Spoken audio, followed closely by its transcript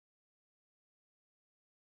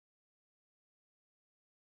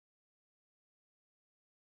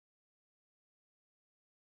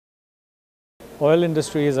Oil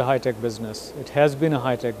industry is a high-tech business. It has been a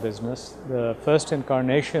high-tech business. The first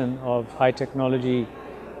incarnation of high technology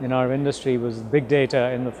in our industry was big data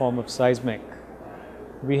in the form of seismic.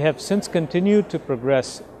 We have since continued to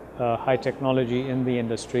progress high technology in the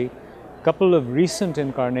industry. A couple of recent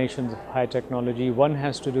incarnations of high technology. One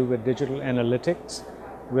has to do with digital analytics,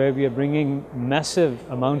 where we are bringing massive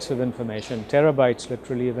amounts of information, terabytes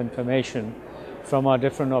literally of information, from our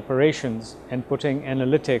different operations and putting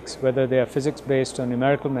analytics, whether they are physics-based or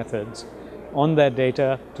numerical methods, on that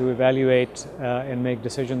data to evaluate and make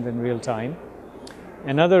decisions in real time.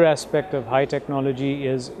 Another aspect of high technology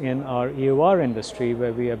is in our EOR industry,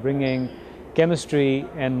 where we are bringing chemistry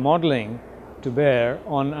and modeling to bear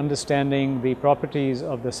on understanding the properties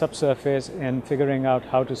of the subsurface and figuring out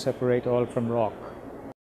how to separate oil from rock.